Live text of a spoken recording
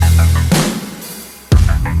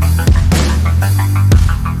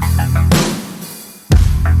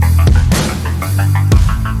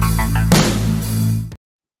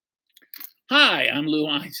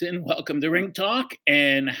Eisen. Welcome to Ring Talk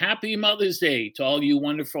and happy Mother's Day to all you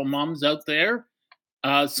wonderful moms out there.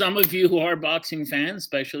 Some of you who are boxing fans,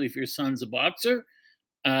 especially if your son's a boxer,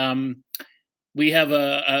 um, we have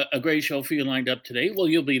a great show for you lined up today. Well,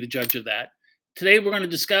 you'll be the judge of that. Today, we're going to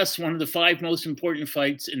discuss one of the five most important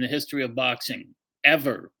fights in the history of boxing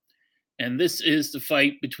ever. And this is the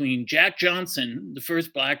fight between Jack Johnson, the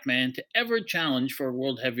first black man to ever challenge for a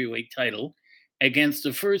world heavyweight title, against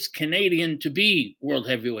the first Canadian to be world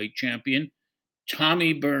heavyweight champion,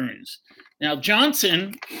 Tommy Burns. Now,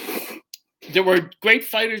 Johnson, there were great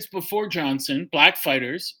fighters before Johnson, black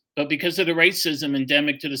fighters, but because of the racism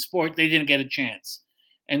endemic to the sport, they didn't get a chance.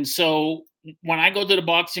 And so when I go to the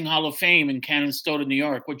Boxing Hall of Fame in Canastota, New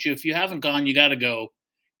York, which if you haven't gone, you got to go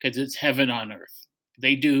because it's heaven on earth.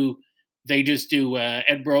 They just do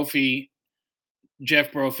Ed Brophy,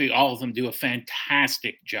 Jeff Brophy, all of them do a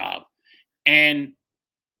fantastic job. And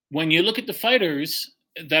when you look at the fighters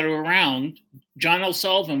that are around, John L.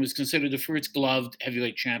 Sullivan was considered the first gloved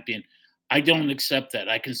heavyweight champion. I don't accept that.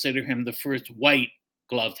 I consider him the first white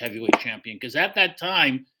gloved heavyweight champion because at that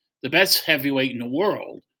time, the best heavyweight in the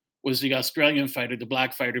world was the Australian fighter, the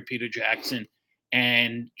black fighter, Peter Jackson.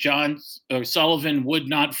 And Sullivan would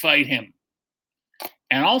not fight him.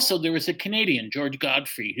 And also there was a Canadian, George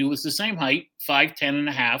Godfrey, who was the same height, 5'10 and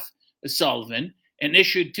a half as Sullivan, and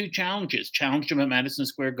issued two challenges, challenged him at Madison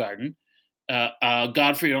Square Garden.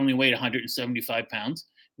 Godfrey only weighed 175 pounds.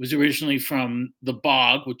 He was originally from the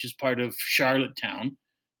Bog, which is part of Charlottetown.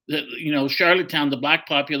 Charlottetown, the black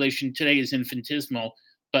population today is infinitesimal,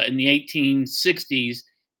 but in the 1860s,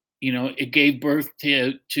 it gave birth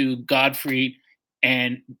to Godfrey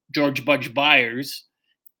and George Budge Byers,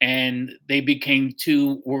 and they became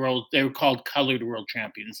they were called colored world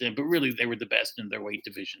champions, but really they were the best in their weight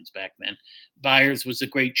divisions back then. Byers was a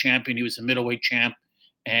great champion. He was a middleweight champ,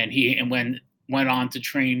 and went on to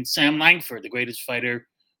train Sam Langford, the greatest fighter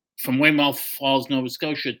from Weymouth Falls, Nova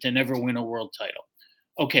Scotia, to never win a world title.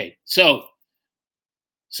 Okay, so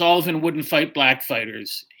Sullivan wouldn't fight black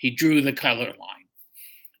fighters. He drew the color line.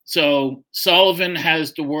 So Sullivan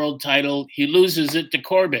has the world title. He loses it to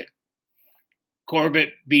Corbett.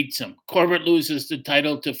 Corbett beats him. Corbett loses the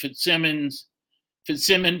title to Fitzsimmons.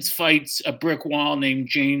 Fitzsimmons fights a brick wall named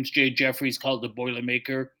James J. Jeffries, called the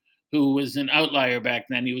Boilermaker, who was an outlier back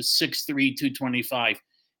then. He was 6'3", 225.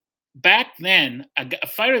 Back then, a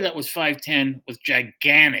fighter that was 5'10 was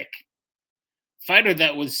gigantic. Fighter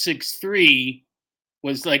that was 6'3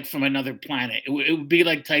 was like from another planet. It would be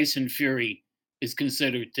like Tyson Fury is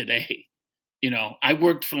considered today. I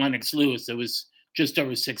worked for Lennox Lewis. That was just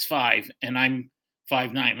over 6'5", and I'm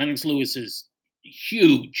 5'9". Lennox Lewis is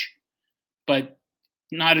huge, but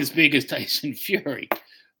not as big as Tyson Fury.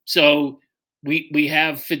 So we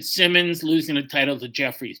have Fitzsimmons losing the title to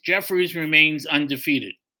Jeffries. Jeffries remains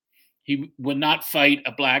undefeated. He would not fight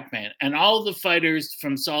a black man. And all the fighters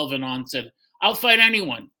from Sullivan on said, I'll fight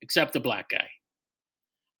anyone except the black guy.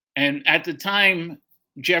 And at the time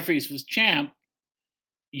Jeffries was champ,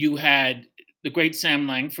 you had the great Sam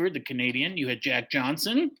Langford, the Canadian. You had Jack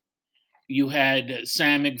Johnson. You had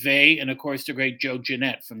Sam McVeigh, and of course, the great Joe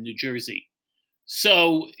Jeanette from New Jersey.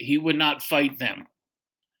 So he would not fight them.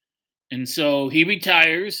 And so he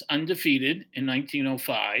retires undefeated in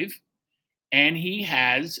 1905, and he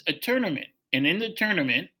has a tournament. And in the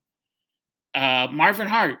tournament, Marvin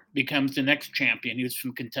Hart becomes the next champion. He was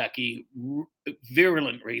from Kentucky,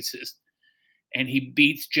 virulent racist. And he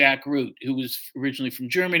beats Jack Root, who was originally from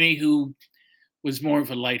Germany, who was more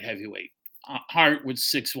of a light heavyweight. Hart was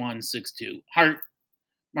 6'1", 6'2".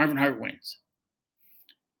 Marvin Hart wins.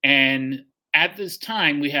 And at this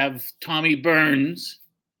time, we have Tommy Burns,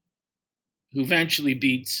 who eventually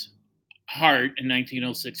beats Hart in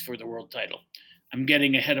 1906 for the world title. I'm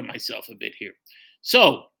getting ahead of myself a bit here.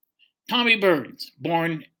 So, Tommy Burns,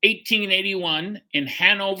 born 1881 in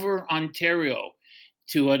Hanover, Ontario,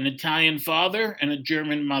 to an Italian father and a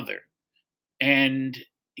German mother. And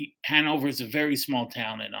Hanover is a very small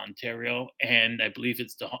town in Ontario, and I believe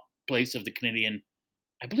it's the place of the Canadian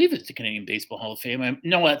Baseball Hall of Fame.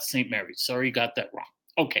 No, that's St. Mary's. Sorry, you got that wrong.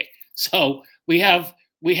 Okay, so we have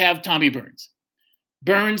Tommy Burns.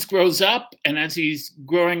 Burns grows up, and as he's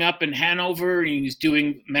growing up in Hanover, he's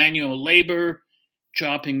doing manual labor,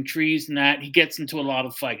 chopping trees and that, he gets into a lot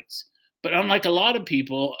of fights. But unlike a lot of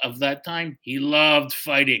people of that time, he loved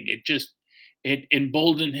fighting. It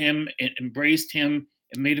emboldened him, it embraced him,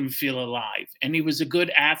 it made him feel alive. And he was a good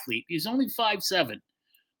athlete. He's only 5'7".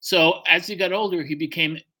 So as he got older, he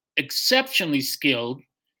became exceptionally skilled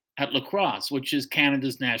at lacrosse, which is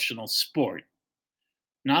Canada's national sport.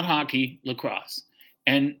 Not hockey, lacrosse.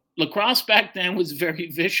 And lacrosse back then was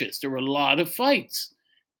very vicious. There were a lot of fights.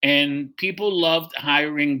 And people loved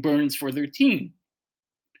hiring Burns for their team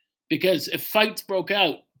because if fights broke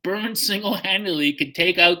out, Burns single-handedly could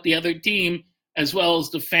take out the other team as well as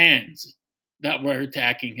the fans that were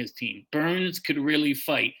attacking his team. Burns could really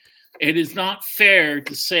fight. It is not fair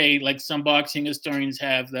to say, like some boxing historians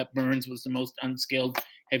have, that Burns was the most unskilled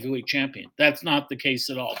heavyweight champion. That's not the case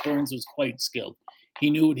at all. Burns was quite skilled. He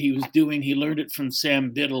knew what he was doing. He learned it from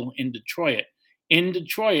Sam Biddle in Detroit. In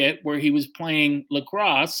Detroit, where he was playing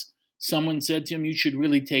lacrosse, someone said to him, "You should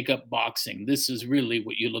really take up boxing. This is really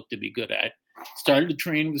what you look to be good at." Started to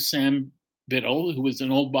train with Sam Biddle, who was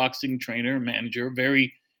an old boxing trainer, manager,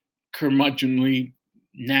 very curmudgeonly,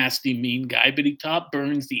 nasty, mean guy, but he taught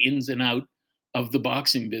Burns the ins and out of the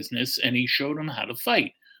boxing business, and he showed him how to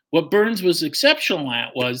fight. What Burns was exceptional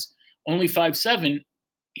at was only 5'7".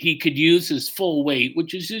 He could use his full weight,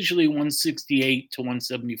 which is usually 168 to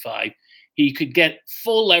 175. He could get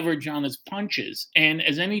full leverage on his punches. And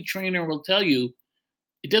as any trainer will tell you,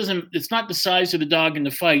 it's not the size of the dog in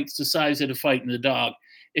the fight, it's the size of the fight in the dog.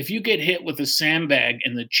 If you get hit with a sandbag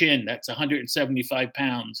in the chin that's 175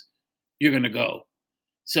 pounds, you're going to go.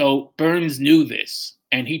 So Burns knew this,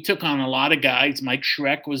 and he took on a lot of guys. Mike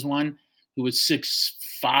Schreck was one who was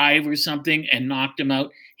 6'5" or something and knocked him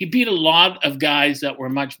out. He beat a lot of guys that were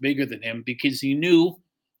much bigger than him because he knew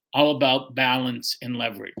all about balance and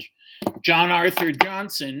leverage. John Arthur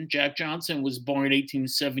Johnson, Jack Johnson, was born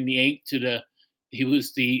 1878 he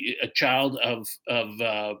was a child of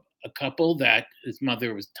a couple that his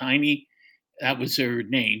mother was Tiny. That was her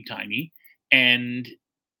name, Tiny. And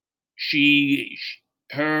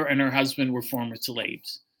her and her husband were former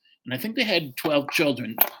slaves. And I think they had 12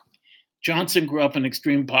 children. Johnson grew up in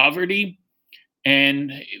extreme poverty.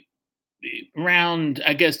 And around,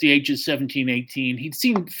 I guess, the age of 17, 18, he'd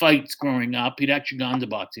seen fights growing up. He'd actually gone to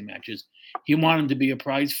boxing matches. He wanted to be a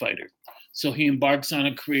prize fighter. So he embarks on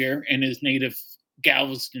a career in his native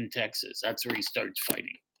Galveston, Texas. That's where he starts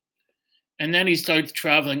fighting. And then he starts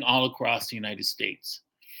traveling all across the United States.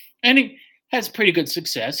 And he has pretty good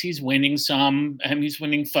success. He's winning some, and he's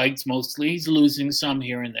winning fights mostly. He's losing some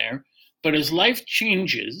here and there. But his life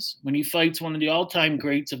changes when he fights one of the all-time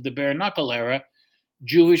greats of the bare knuckle era,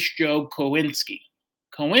 Jewish Joe Kowinski.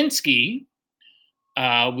 Kowinski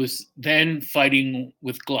was then fighting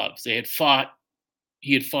with gloves. He had fought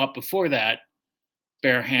before that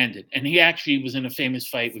barehanded. And he actually was in a famous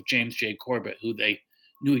fight with James J. Corbett, who they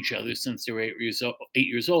knew each other since they were 8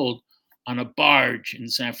 years old, on a barge in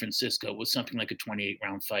San Francisco. It was something like a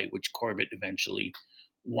 28-round fight, which Corbett eventually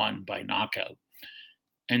won by knockout.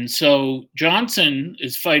 And so Johnson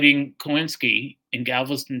is fighting Kowinski in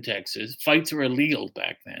Galveston, Texas. Fights were illegal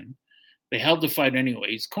back then. They held the fight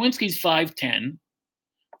anyways. Kowinski's 5'10",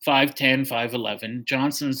 5'11".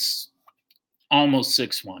 Johnson's almost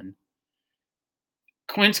 6'1".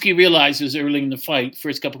 Kowinski realizes early in the fight,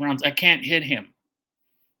 first couple rounds, I can't hit him.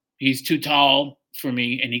 He's too tall for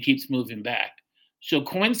me, and he keeps moving back. So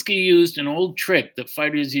Kowinski used an old trick that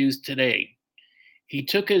fighters use today. He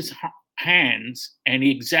took his hands and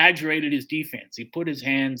he exaggerated his defense. He put his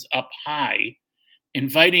hands up high,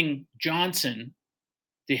 inviting Johnson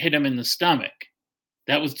to hit him in the stomach.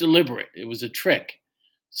 That was deliberate. It was a trick.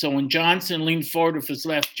 So when Johnson leaned forward with his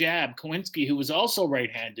left jab, Kowinski, who was also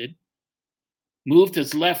right-handed, moved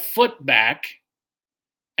his left foot back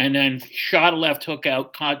and then shot a left hook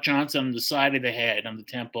out, caught Johnson on the side of the head, on the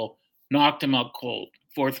temple, knocked him out cold,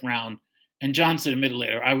 4th round. And Johnson admitted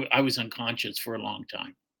later, I was unconscious for a long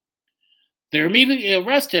time. They're immediately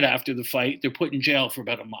arrested after the fight. They're put in jail for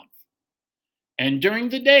about a month. And during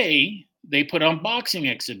the day, they put on boxing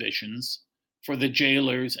exhibitions for the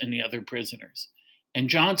jailers and the other prisoners. And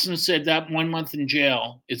Johnson said that 1 month in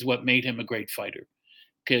jail is what made him a great fighter,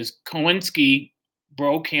 because Kowinski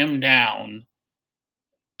broke him down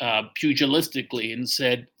pugilistically and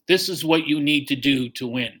said, this is what you need to do to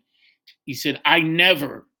win. He said,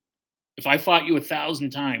 if I fought you 1,000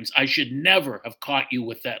 times, I should never have caught you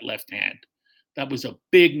with that left hand. That was a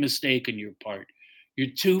big mistake on your part.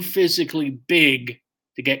 You're too physically big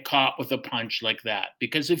to get caught with a punch like that,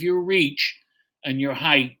 because of your reach and your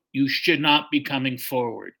height, you should not be coming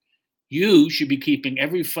forward. You should be keeping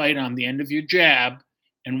every fight on the end of your jab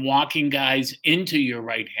and walking guys into your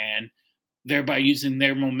right hand, thereby using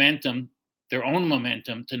their momentum, their own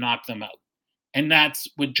momentum, to knock them out. And that's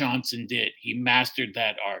what Johnson did. He mastered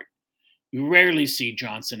that art. You rarely see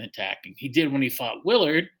Johnson attacking. He did when he fought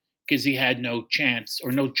Willard, because he had no chance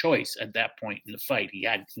or no choice at that point in the fight. He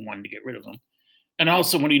wanted to get rid of him. And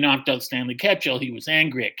also when he knocked out Stanley Ketchel, he was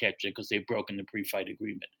angry at Ketchel because they'd broken the pre-fight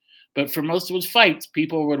agreement. But for most of his fights,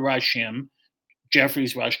 people would rush him.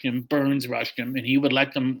 Jeffries rushed him, Burns rushed him, and he would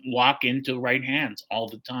let them walk into right hands all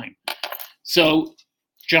the time. So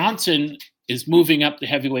Johnson is moving up the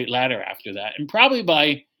heavyweight ladder after that, and probably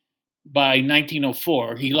by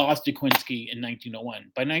 1904, he lost to Quinski in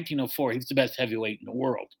 1901. By 1904, he's the best heavyweight in the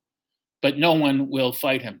world, but no one will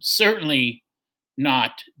fight him. Certainly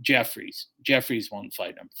not Jeffries. Jeffries won't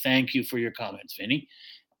fight him. Thank you for your comments, Vinny.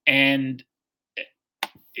 And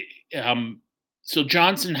so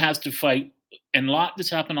Johnson has to fight, and this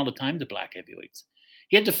happened all the time to black heavyweights.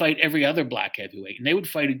 He had to fight every other black heavyweight, and they would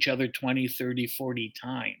fight each other 20, 30, 40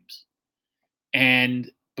 times.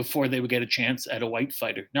 And before they would get a chance at a white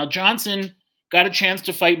fighter. Now, Johnson got a chance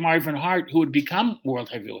to fight Marvin Hart, who would become world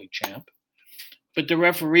heavyweight champ. But the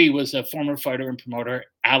referee was a former fighter and promoter,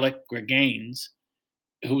 Alec Gregaines,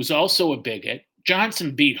 who was also a bigot.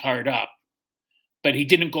 Johnson beat Hart up, but he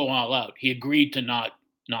didn't go all out. He agreed to not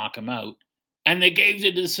knock him out. And they gave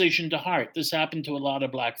the decision to Hart. This happened to a lot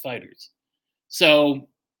of black fighters. So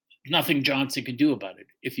nothing Johnson can do about it.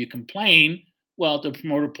 If you complain, well, the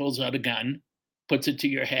promoter pulls out a gun, puts it to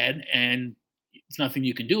your head, and there's nothing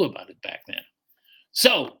you can do about it back then.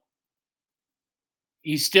 So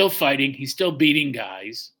he's still fighting. He's still beating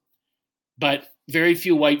guys, but very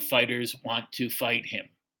few white fighters want to fight him.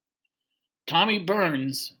 Tommy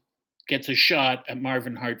Burns gets a shot at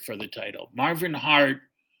Marvin Hart for the title. Marvin Hart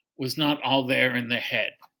was not all there in the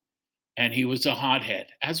head, and he was a hothead,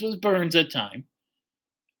 as was Burns at time.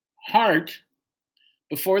 Hart,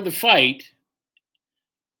 before the fight,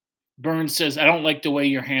 Burns says, "I don't like the way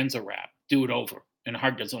your hands are wrapped. Do it over." And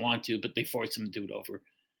Hart doesn't want to, but they force him to do it over.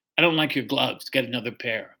 "I don't like your gloves. Get another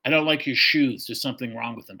pair. I don't like your shoes. There's something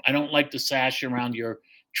wrong with them. I don't like the sash around your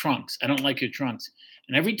trunks. I don't like your trunks."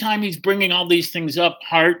 And every time he's bringing all these things up,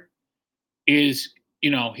 Hart is,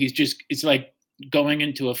 it's like going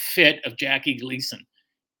into a fit of Jackie Gleason.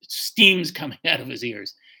 Steam's coming out of his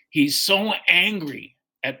ears. He's so angry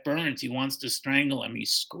at Burns, he wants to strangle him.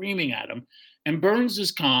 He's screaming at him. And Burns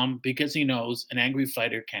is calm because he knows an angry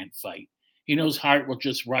fighter can't fight. He knows Hart will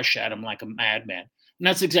just rush at him like a madman. And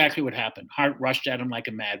that's exactly what happened. Hart rushed at him like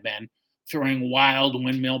a madman, throwing wild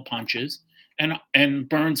windmill punches. And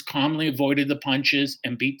Burns calmly avoided the punches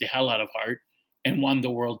and beat the hell out of Hart and won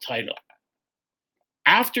the world title.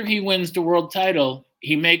 After he wins the world title,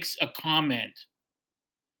 he makes a comment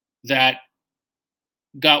that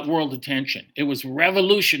got world attention. It was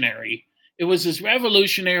revolutionary. It was as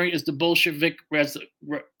revolutionary as the Bolshevik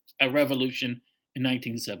revolution in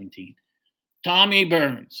 1917. Tommy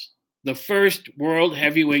Burns, the first world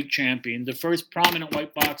heavyweight champion, the first prominent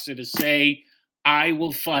white boxer to say, "I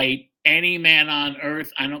will fight any man on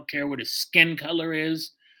earth. I don't care what his skin color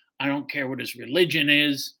is. I don't care what his religion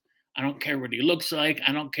is. I don't care what he looks like.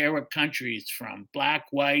 I don't care what country he's from. Black,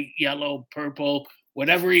 white, yellow, purple,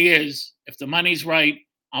 whatever he is. If the money's right,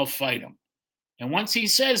 I'll fight him." And once he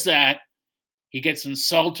says that, he gets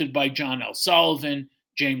insulted by John L. Sullivan.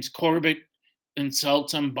 James Corbett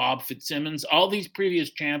insults him. Bob Fitzsimmons. All these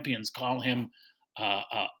previous champions call him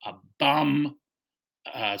a bum,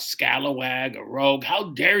 a scalawag, a rogue.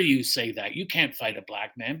 How dare you say that? You can't fight a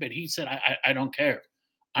black man. But he said, I don't care.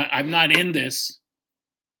 I'm not in this,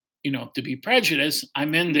 to be prejudiced.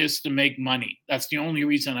 I'm in this to make money. That's the only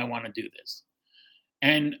reason I want to do this.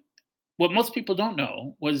 And what most people don't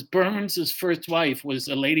know was Burns' first wife was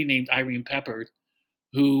a lady named Irene Pepper,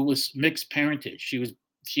 who was mixed parentage.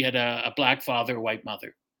 She had a black father, a white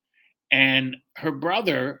mother. And her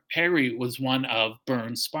brother, Harry, was one of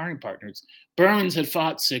Burns' sparring partners. Burns had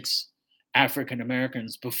fought 6 African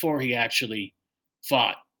Americans before he actually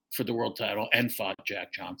fought for the world title and fought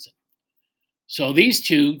Jack Johnson. So these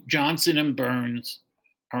two, Johnson and Burns,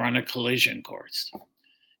 are on a collision course.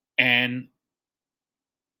 And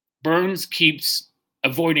Burns keeps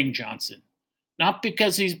avoiding Johnson, not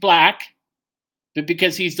because he's black, but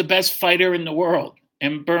because he's the best fighter in the world.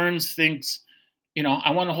 And Burns thinks,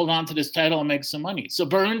 I want to hold on to this title and make some money. So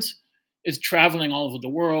Burns is traveling all over the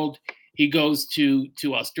world. He goes to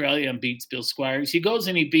Australia and beats Bill Squires. He goes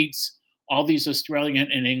and he beats all these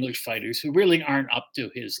Australian and English fighters who really aren't up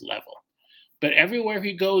to his level. But everywhere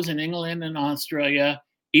he goes in England and Australia,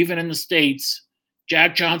 even in the States,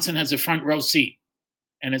 Jack Johnson has a front row seat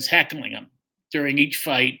and is heckling him during each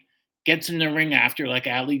fight, gets in the ring after, like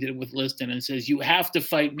Ali did with Liston, and says, "You have to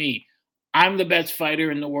fight me. I'm the best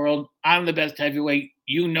fighter in the world. I'm the best heavyweight.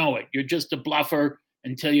 You know it. You're just a bluffer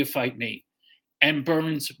until you fight me." And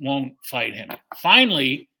Burns won't fight him.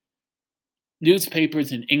 Finally,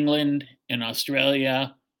 newspapers in England and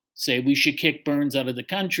Australia say we should kick Burns out of the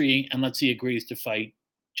country unless he agrees to fight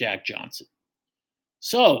Jack Johnson.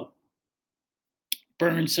 So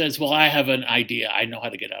Burns says, "Well, I have an idea. I know how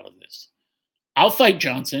to get out of this. I'll fight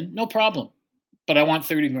Johnson, no problem, but I want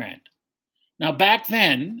 30 grand. Now, back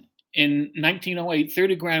then in 1908,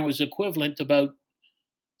 30 grand was equivalent to about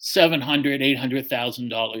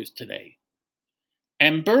 $800,000 today.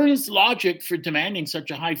 And Burns' logic for demanding such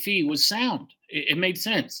a high fee was sound. It made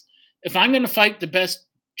sense. If I'm going to fight the best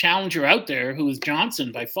challenger out there, who is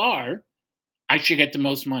Johnson by far, I should get the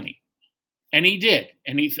most money. And he did.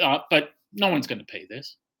 And he thought, but no one's going to pay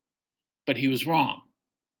this. But he was wrong.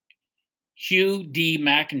 Hugh D.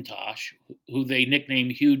 McIntosh, who they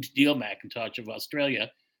nicknamed Huge Deal McIntosh of Australia,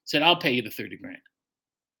 said, I'll pay you the 30 grand.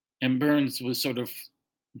 And Burns was sort of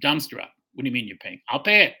dumbstruck. What do you mean you're paying? I'll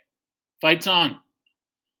pay it. Fight's on.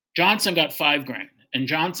 Johnson got 5 grand. And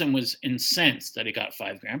Johnson was incensed that he got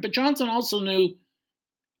 5 grand. But Johnson also knew,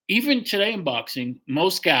 even today in boxing,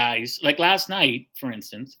 most guys, like last night, for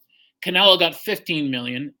instance, Canelo got 15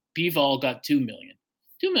 million, Bivol got 2 million.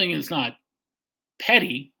 2 million is not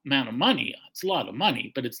petty amount of money. It's a lot of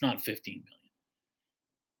money, but it's not 15 million.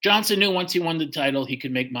 Johnson knew once he won the title, he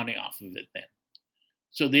could make money off of it then.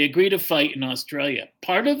 So they agreed to fight in Australia.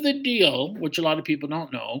 Part of the deal, which a lot of people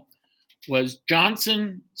don't know, was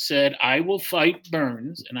Johnson said, I will fight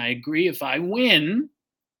Burns, and I agree if I win,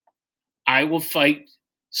 I will fight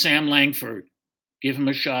Sam Langford, give him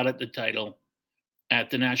a shot at the title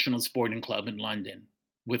at the National Sporting Club in London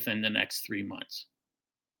within the next 3 months.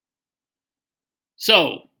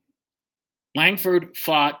 So Langford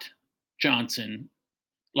fought Johnson.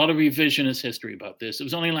 A lot of revisionist history about this. It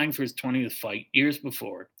was only Langford's 20th fight, years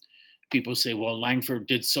before. People say, well, Langford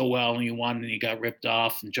did so well and he won and he got ripped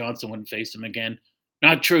off and Johnson wouldn't face him again.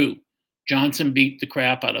 Not true. Johnson beat the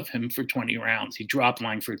crap out of him for 20 rounds. He dropped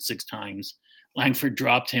Langford 6 times. Langford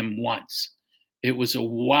dropped him once. It was a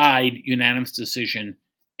wide unanimous decision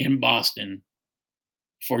in Boston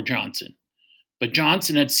for Johnson. But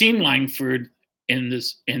Johnson had seen Langford in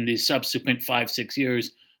the subsequent 5-6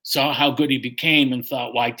 years, saw how good he became and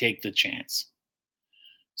thought, why take the chance?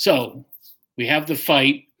 So we have the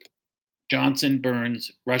fight, Johnson,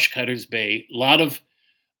 Burns, Rush Cutters Bay.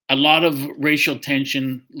 A lot of racial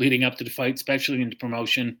tension leading up to the fight, especially in the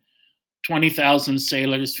promotion. 20,000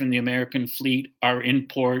 sailors from the American fleet are in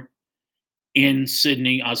port in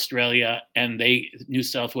Sydney, Australia, and New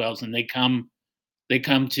South Wales, and they come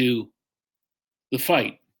to the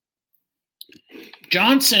fight.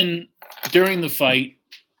 Johnson, during the fight,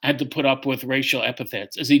 had to put up with racial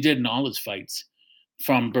epithets, as he did in all his fights,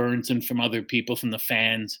 from Burns and from other people, from the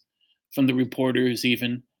fans, from the reporters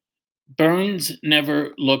even. Burns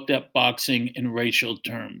never looked at boxing in racial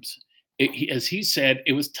terms. As he said,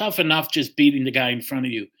 it was tough enough just beating the guy in front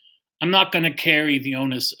of you. I'm not going to carry the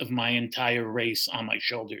onus of my entire race on my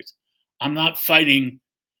shoulders. I'm not fighting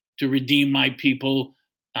to redeem my people.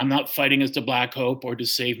 I'm not fighting as the Black Hope or to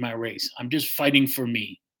save my race. I'm just fighting for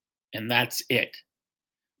me, and that's it.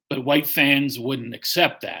 But white fans wouldn't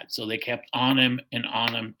accept that, so they kept on him and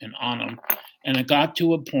on him and on him. And it got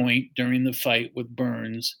to a point during the fight with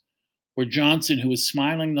Burns where Johnson, who was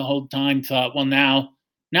smiling the whole time, thought, well, now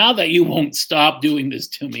that you won't stop doing this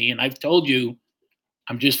to me, and I've told you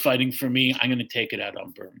I'm just fighting for me, I'm going to take it out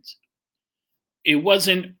on Burns. It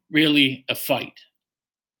wasn't really a fight.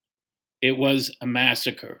 It was a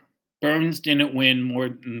massacre. Burns didn't win more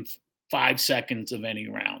than 5 seconds of any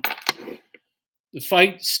round. The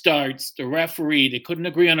fight starts. The referee, they couldn't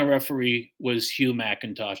agree on a referee, was Hugh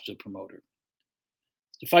McIntosh, the promoter.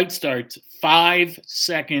 The fight starts 5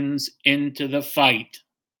 seconds into the fight.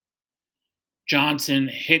 Johnson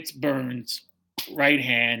hits Burns, right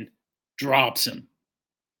hand, drops him.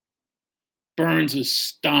 Burns is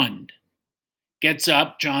stunned. Gets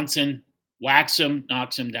up, Johnson whacks him,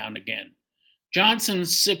 knocks him down again.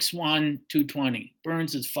 Johnson's 6'1", 220.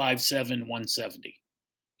 Burns is 5'7", 170.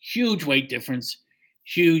 Huge weight difference,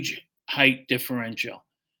 huge height differential.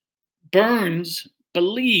 Burns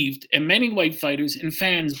believed, and many white fighters and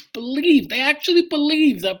fans believed, they actually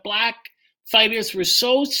believed that black fighters were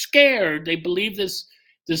so scared, they believed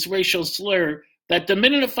this racial slur, that the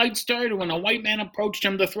minute a fight started, when a white man approached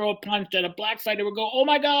him to throw a punch, that a black fighter would go, oh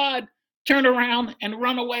my God, turn around and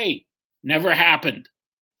run away. Never happened.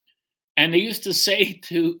 And they used to say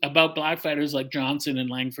about black fighters like Johnson and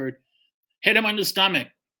Langford, hit him on the stomach.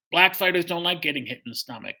 Black fighters don't like getting hit in the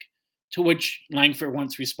stomach. To which Langford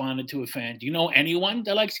once responded to a fan, do you know anyone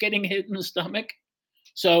that likes getting hit in the stomach?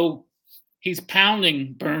 So he's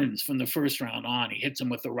pounding Burns from the first round on. He hits him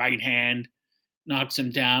with the right hand, knocks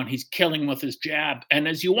him down. He's killing with his jab. And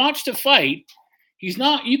as you watch the fight,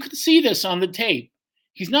 you could see this on the tape.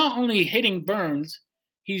 He's not only hitting Burns,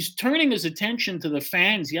 he's turning his attention to the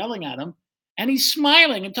fans yelling at him, and he's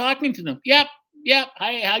smiling and talking to them. Yep, Yeah,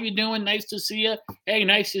 hi, how you doing? Nice to see you. Hey,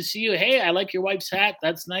 nice to see you. Hey, I like your wife's hat.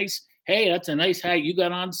 That's nice. Hey, that's a nice hat you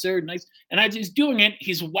got on, sir. Nice. And as he's doing it,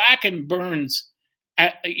 he's whacking Burns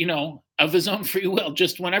at, of his own free will.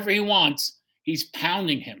 Just whenever he wants, he's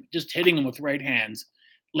pounding him, just hitting him with right hands,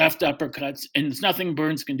 left uppercuts, and there's nothing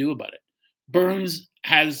Burns can do about it. Burns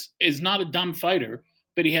is not a dumb fighter,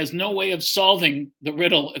 but he has no way of solving the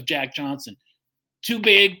riddle of Jack Johnson. Too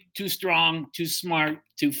big, too strong, too smart,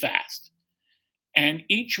 too fast. And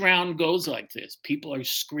each round goes like this. People are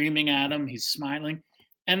screaming at him. He's smiling.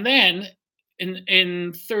 And then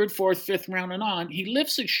in third, fourth, fifth round and on, he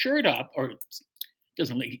lifts his shirt up, or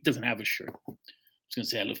he doesn't have a shirt. I was going to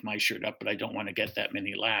say I lift my shirt up, but I don't want to get that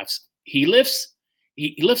many laughs. He lifts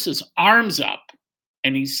his arms up,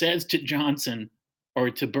 and he says to Johnson, or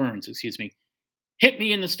to Burns, excuse me, hit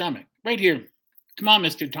me in the stomach, right here. Come on,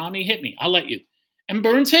 Mr. Tommy, hit me. I'll let you. And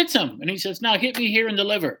Burns hits him, and he says, now hit me here in the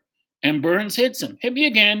liver. And Burns hits him. Hit me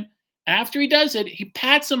again. After he does it, he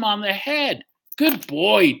pats him on the head. Good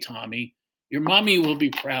boy, Tommy. Your mommy will be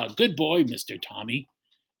proud. Good boy, Mr. Tommy.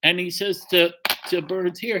 And he says to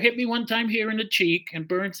Burns, here, hit me one time here in the cheek. And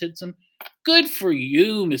Burns hits him. Good for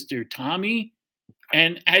you, Mr. Tommy.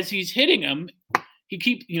 And as he's hitting him, he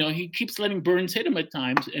keeps letting Burns hit him at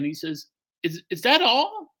times. And he says, is that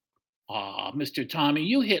all? Ah, Mr. Tommy,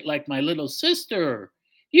 you hit like my little sister.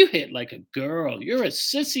 You hit like a girl. You're a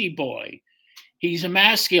sissy boy. He's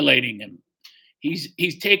emasculating him.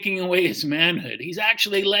 He's taking away his manhood. He's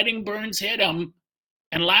actually letting Burns hit him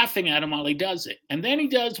and laughing at him while he does it. And then he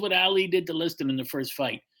does what Ali did to Liston in the first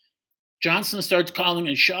fight. Johnson starts calling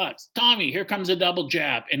his shots. Tommy, here comes a double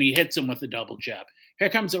jab. And he hits him with a double jab. Here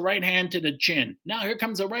comes a right hand to the chin. Now here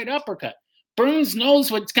comes a right uppercut. Burns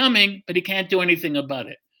knows what's coming, but he can't do anything about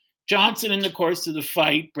it. Johnson, in the course of the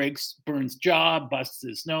fight, breaks Burns' jaw, busts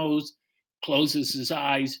his nose, closes his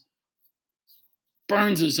eyes.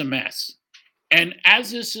 Burns is a mess. And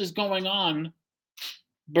as this is going on,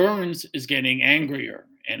 Burns is getting angrier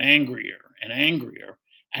and angrier and angrier.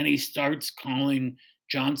 And he starts calling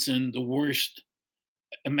Johnson the worst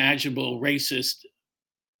imaginable racist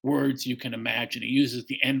words you can imagine. He uses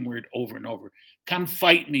the N-word over and over. Come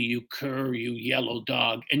fight me, you cur, you yellow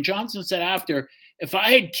dog. And Johnson said after, if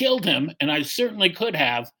I had killed him, and I certainly could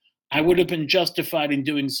have, I would have been justified in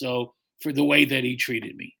doing so for the way that he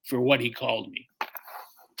treated me, for what he called me.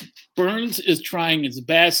 Burns is trying his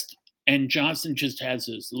best, and Johnson just has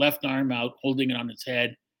his left arm out, holding it on his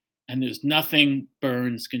head, and there's nothing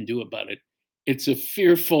Burns can do about it. It's a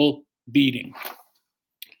fearful beating.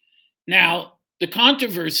 Now, the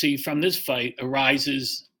controversy from this fight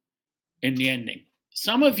arises in the ending.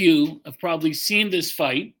 Some of you have probably seen this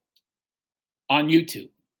fight on YouTube.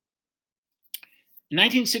 In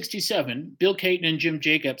 1967, Bill Cayton and Jim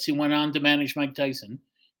Jacobs, who went on to manage Mike Tyson,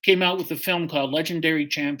 came out with a film called Legendary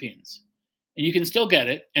Champions. And you can still get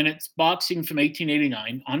it, and it's boxing from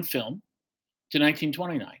 1889 on film to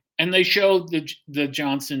 1929. And they showed the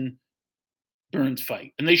Johnson-Burns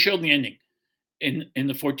fight. And they showed the ending in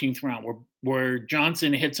the 14th round where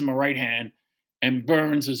Johnson hits him a right hand and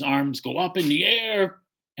Burns' arms go up in the air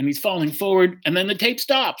and he's falling forward, and then the tape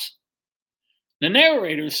stops. The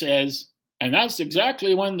narrator says, and that's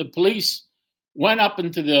exactly when the police went up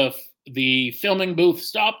into the filming booth,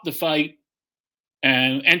 stopped the fight,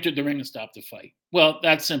 and entered the ring and stopped the fight. Well,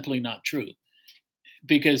 that's simply not true.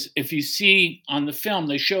 Because if you see on the film,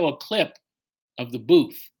 they show a clip of the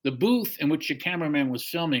booth. The booth in which the cameraman was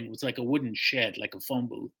filming was like a wooden shed, like a phone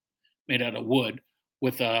booth made out of wood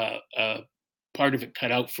with a part of it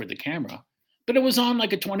cut out for the camera. But it was on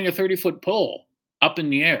like a 20 or 30-foot pole up in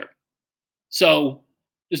the air. So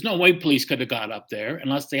there's no way police could have got up there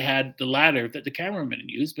unless they had the ladder that the cameraman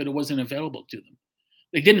used, but it wasn't available to them.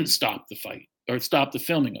 They didn't stop the fight or stop the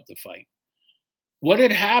filming of the fight. What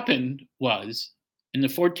had happened was in the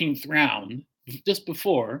 14th round, just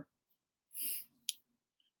before,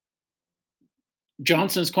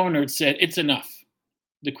 Johnson's corner had said, it's enough.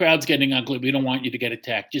 The crowd's getting ugly. We don't want you to get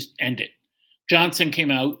attacked. Just end it. Johnson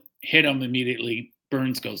came out, hit him immediately.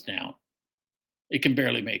 Burns goes down. He can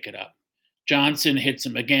barely make it up. Johnson hits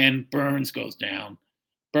him again. Burns goes down.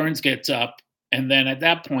 Burns gets up. And then at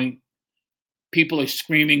that point, people are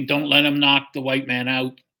screaming, don't let him knock the white man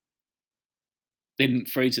out. They didn't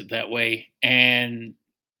phrase it that way. And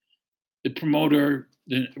the promoter,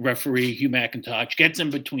 the referee, Hugh McIntosh, gets in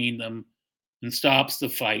between them and stops the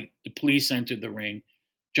fight. The police enter the ring.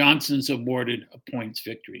 Johnson's awarded a points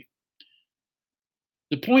victory.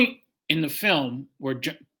 The point in the film where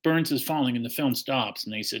Burns is falling and the film stops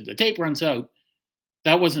and they said the tape runs out,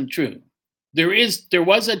 that wasn't true. There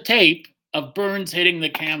was a tape of Burns hitting the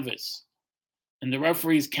canvas. and the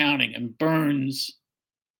referee's counting, and Burns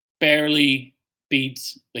barely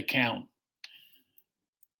beats the count.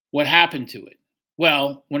 What happened to it?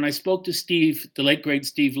 Well, when I spoke to Steve, the late great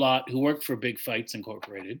Steve Lott, who worked for Big Fights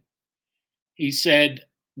Incorporated, he said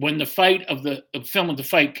when the film of the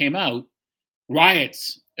fight came out,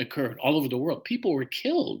 riots occurred all over the world. People were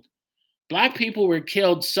killed. Black people were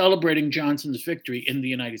killed celebrating Johnson's victory in the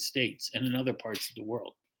United States and in other parts of the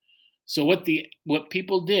world. So what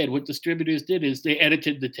distributors did is they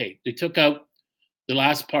edited the tape. They took out the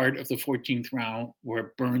last part of the 14th round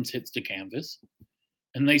where Burns hits the canvas.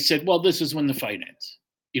 And they said, well, this is when the fight ends.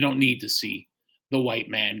 You don't need to see the white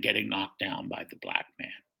man getting knocked down by the black man.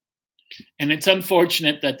 And it's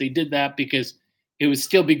unfortunate that they did that because it would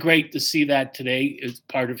still be great to see that today as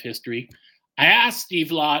part of history. I asked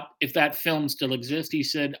Steve Lott if that film still exists. He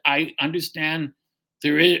said, I understand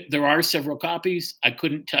there are several copies. I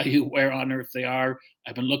couldn't tell you where on earth they are.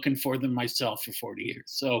 I've been looking for them myself for 40 years.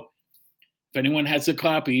 So if anyone has a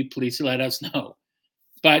copy, please let us know.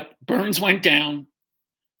 But Burns went down,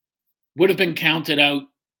 would have been counted out,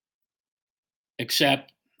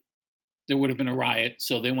 except there would have been a riot.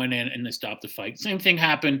 So they went in and they stopped the fight. Same thing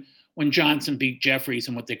happened when Johnson beat Jeffries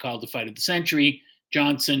in what they called the fight of the century.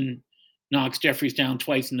 Johnson knocks Jeffries down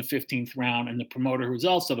twice in the 15th round, and the promoter, who's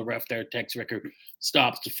also the ref there, Tex Ricker,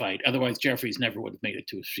 stops the fight. Otherwise, Jeffries never would have made it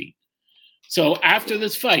to his feet. So after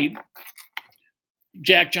this fight,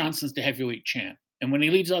 Jack Johnson's the heavyweight champ. And when he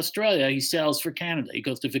leaves Australia, he sails for Canada. He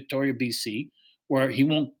goes to Victoria, BC, where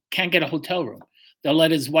he can't get a hotel room. They'll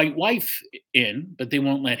let his white wife in, but they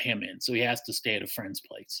won't let him in. So he has to stay at a friend's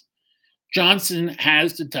place. Johnson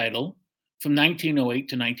has the title from 1908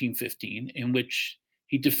 to 1915, in which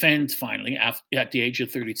he defends finally at the age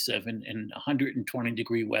of 37 in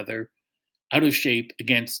 120-degree weather, out of shape,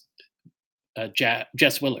 against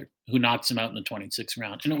Jess Willard, who knocks him out in the 26th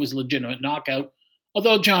round. And it was a legitimate knockout,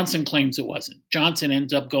 although Johnson claims it wasn't. Johnson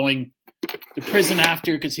ends up going to prison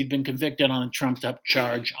after because he'd been convicted on a trumped-up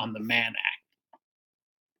charge on the Mann Act.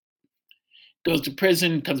 Goes to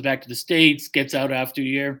prison, comes back to the States, gets out after a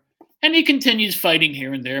year, and he continues fighting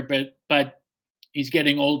here and there, but he's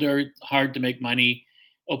getting older, hard to make money.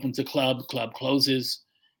 Opens a club closes,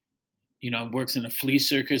 works in a flea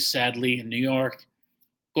circus, sadly, in New York,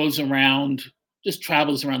 goes around, just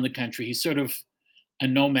travels around the country. He's sort of a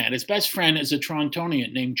nomad. His best friend is a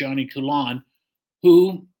Torontonian named Johnny Coulon,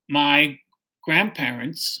 who my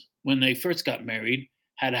grandparents, when they first got married,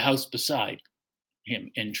 had a house beside him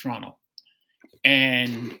in Toronto.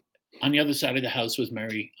 And on the other side of the house was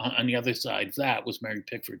on the other side of that was Mary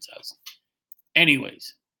Pickford's house.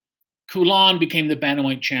 Anyways, Coulon became the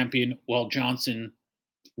bantamweight champion while Johnson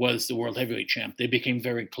was the world heavyweight champ. They became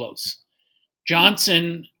very close.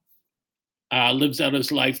 Johnson lives out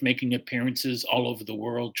his life making appearances all over the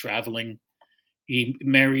world, traveling. He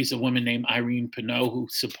marries a woman named Irene Pinot, who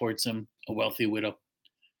supports him, a wealthy widow.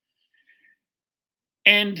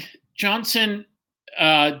 And Johnson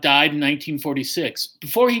died in 1946.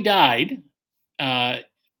 Before he died,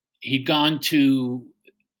 he'd gone to...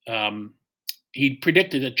 he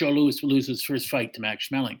predicted that Joe Louis would lose his first fight to Max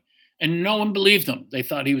Schmeling. And no one believed him. They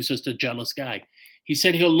thought he was just a jealous guy. He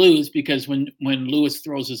said he'll lose because when Louis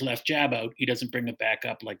throws his left jab out, he doesn't bring it back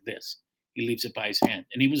up like this. He leaves it by his hand.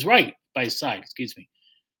 And he was right, by his side, excuse me.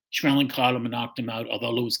 Schmeling caught him and knocked him out,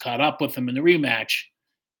 although Louis caught up with him in the rematch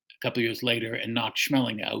a couple years later and knocked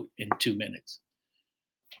Schmeling out in 2 minutes.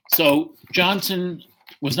 So Johnson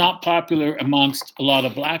was not popular amongst a lot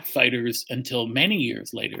of black fighters until many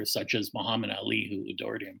years later, such as Muhammad Ali, who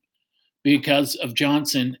adored him. Because of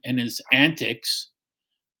Johnson and his antics,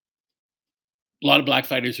 a lot of black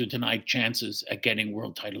fighters were denied chances at getting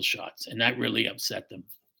world title shots, and that really upset them.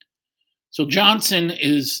 So Johnson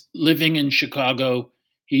is living in Chicago.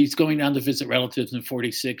 He's going down to visit relatives in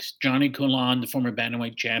 46. Johnny Coulon, the former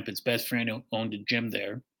bantamweight champ, his best friend who owned a gym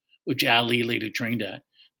there, which Ali later trained at,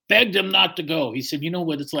 begged him not to go. He said, you know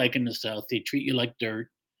what it's like in the South. They treat you like dirt,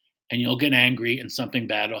 and you'll get angry, and something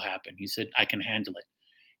bad will happen. He said, I can handle it.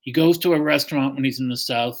 He goes to a restaurant when he's in the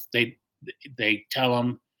South. They tell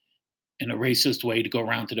him in a racist way to go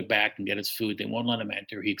around to the back and get his food. They won't let him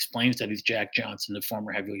enter. He explains that he's Jack Johnson, the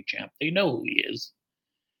former heavyweight champ. They know who he is.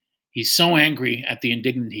 He's so angry at the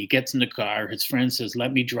indignity. He gets in the car. His friend says,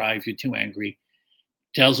 let me drive. You're too angry.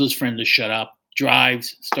 Tells his friend to shut up.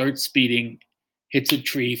 Drives, starts speeding, hits a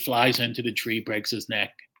tree, flies into the tree, breaks his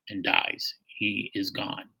neck, and dies. He is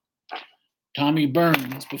gone. Tommy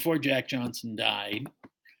Burns, before Jack Johnson died,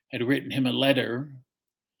 had written him a letter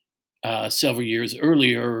several years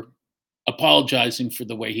earlier apologizing for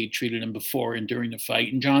the way he treated him before and during the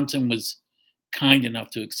fight. And Johnson was kind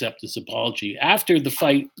enough to accept this apology. After the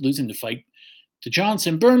fight, losing the fight, to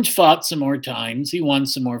Johnson. Burns fought some more times. He won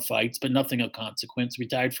some more fights, but nothing of consequence.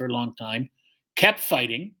 Retired for a long time. Kept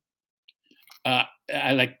fighting.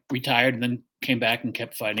 I retired and then came back and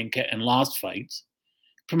kept fighting and lost fights.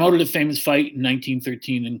 Promoted a famous fight in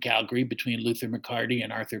 1913 in Calgary between Luther McCarty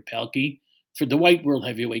and Arthur Pelkey for the white world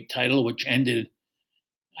heavyweight title, which ended,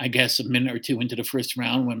 I guess, a minute or two into the first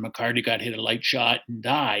round when McCarty got hit a light shot and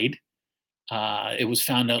died. It was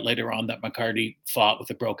found out later on that McCarty fought with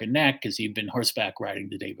a broken neck because he'd been horseback riding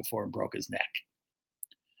the day before and broke his neck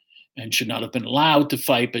and should not have been allowed to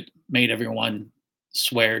fight, but made everyone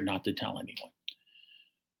swear not to tell anyone.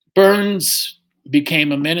 Burns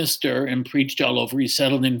became a minister and preached all over. He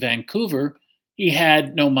settled in Vancouver. He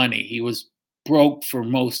had no money. He was broke for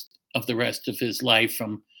most of the rest of his life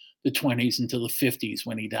from the 20s until the 50s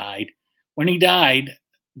when he died. When he died,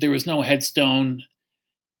 there was no headstone,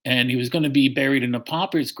 and he was going to be buried in a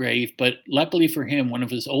pauper's grave. But luckily for him, one of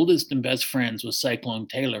his oldest and best friends was Cyclone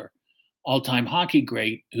Taylor, all-time hockey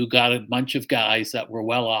great, who got a bunch of guys that were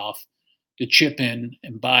well off to chip in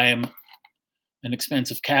and buy him an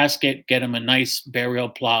expensive casket, get him a nice burial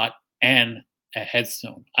plot, and a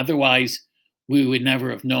headstone. Otherwise, we would never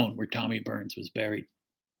have known where Tommy Burns was buried.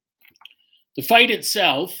 The fight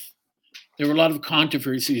itself, there were a lot of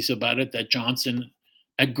controversies about it, that Johnson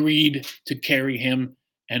agreed to carry him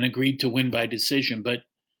and agreed to win by decision, but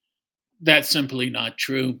that's simply not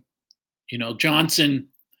true. Johnson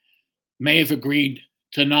may have agreed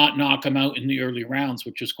to not knock him out in the early rounds,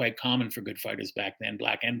 which was quite common for good fighters back then,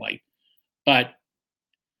 black and white. But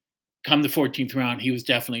come the 14th round, he was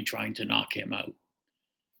definitely trying to knock him out.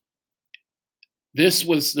 This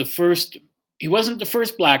was he wasn't the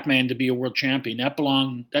first black man to be a world champion.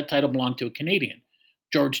 That title belonged to a Canadian,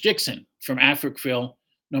 George Dixon from Africville,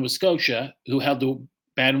 Nova Scotia, who held the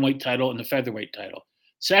bantamweight title and the featherweight title.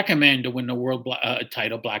 Second man to win the world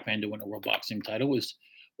title, black man to win a world boxing title, was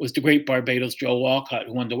the great Barbados Joe Walcott,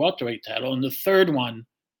 who won the welterweight title. And the third one,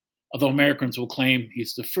 although Americans will claim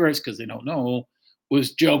he's the first because they don't know,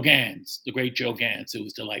 was Joe Gans, the great Joe Gans, who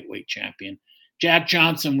was the lightweight champion. Jack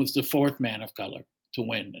Johnson was the fourth man of color to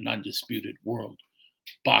win an undisputed world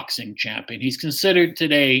boxing champion. He's considered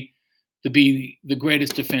today to be the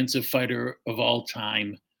greatest defensive fighter of all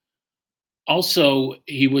time. Also,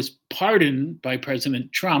 he was pardoned by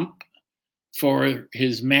President Trump for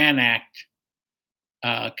his Mann Act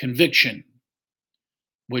conviction,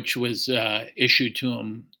 which was issued to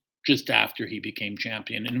him just after he became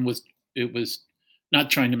champion. And it was not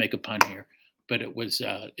trying to make a pun here, but it was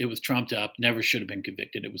trumped up. Never should have been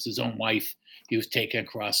convicted. It was his own wife. He was taken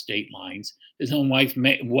across state lines. His own wife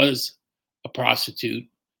was a prostitute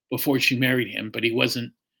before she married him, but he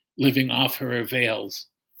wasn't living off her avails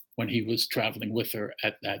when he was traveling with her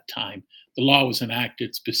at that time. The law was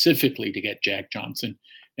enacted specifically to get Jack Johnson,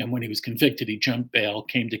 and when he was convicted, he jumped bail,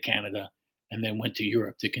 came to Canada, and then went to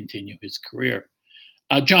Europe to continue his career.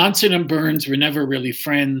 Johnson and Burns were never really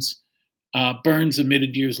friends. Burns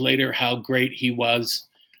admitted years later how great he was.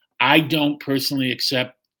 I don't personally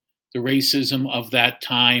accept the racism of that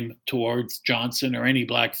time towards Johnson or any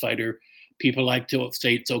black fighter. People like to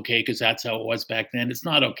say it's okay because that's how it was back then. It's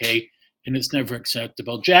not okay, and it's never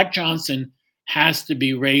acceptable. Jack Johnson has to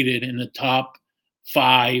be rated in the top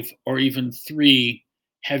 5 or even 3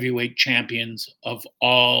 heavyweight champions of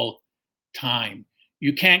all time.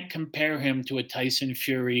 You can't compare him to a Tyson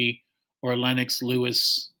Fury or Lennox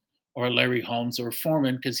Lewis or Larry Holmes or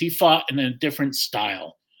Foreman because he fought in a different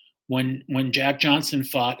style. When Jack Johnson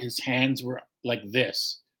fought, his hands were like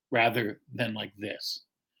this rather than like this.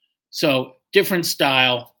 So different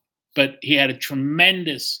style, but he had a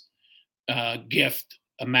tremendous gift,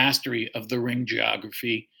 a mastery of the ring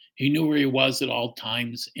geography. He knew where he was at all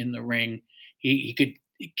times in the ring. He could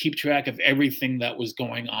keep track of everything that was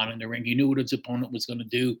going on in the ring. He knew what his opponent was going to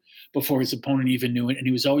do before his opponent even knew it, and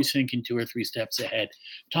he was always thinking 2 or 3 steps ahead.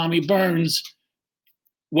 Tommy Burns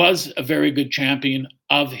was a very good champion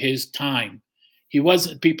of his time. He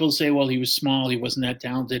wasn't, people say, well, he was small, he wasn't that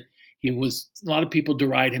talented. A lot of people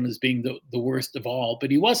deride him as being the worst of all,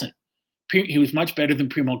 but he wasn't. He was much better than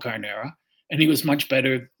Primo Carnera, and he was much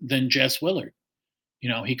better than Jess Willard.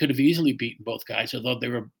 He could have easily beaten both guys, although they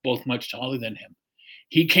were both much taller than him.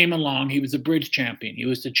 He came along, he was a bridge champion. He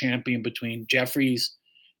was the champion between Jeffries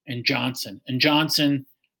and Johnson. And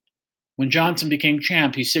when Johnson became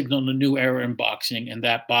champ, he signaled a new era in boxing, and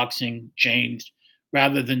that boxing changed.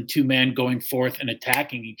 Rather than 2 men going forth and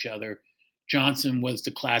attacking each other, Johnson was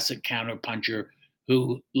the classic counterpuncher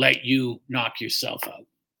who let you knock yourself out.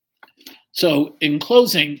 So in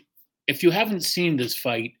closing, if you haven't seen this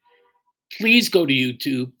fight, please go to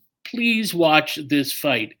YouTube. Please watch this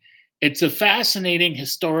fight. It's a fascinating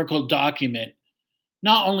historical document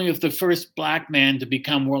not only of the first black man to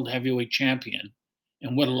become world heavyweight champion,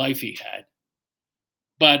 and what a life he had,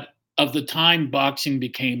 but of the time boxing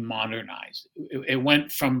became modernized. It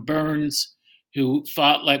went from Burns, who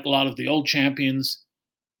fought like a lot of the old champions,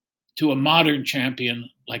 to a modern champion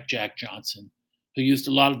like Jack Johnson, who used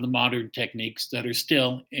a lot of the modern techniques that are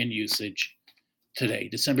still in usage today.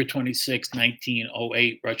 December 26,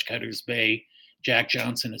 1908, Rushcutters Bay, Jack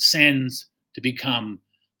Johnson ascends to become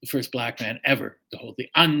the first black man ever to hold the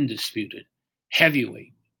undisputed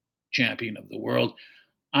heavyweight champion of the world.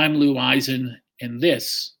 I'm Lou Eisen, and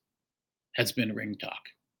this has been Ring Talk.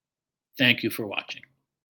 Thank you for watching.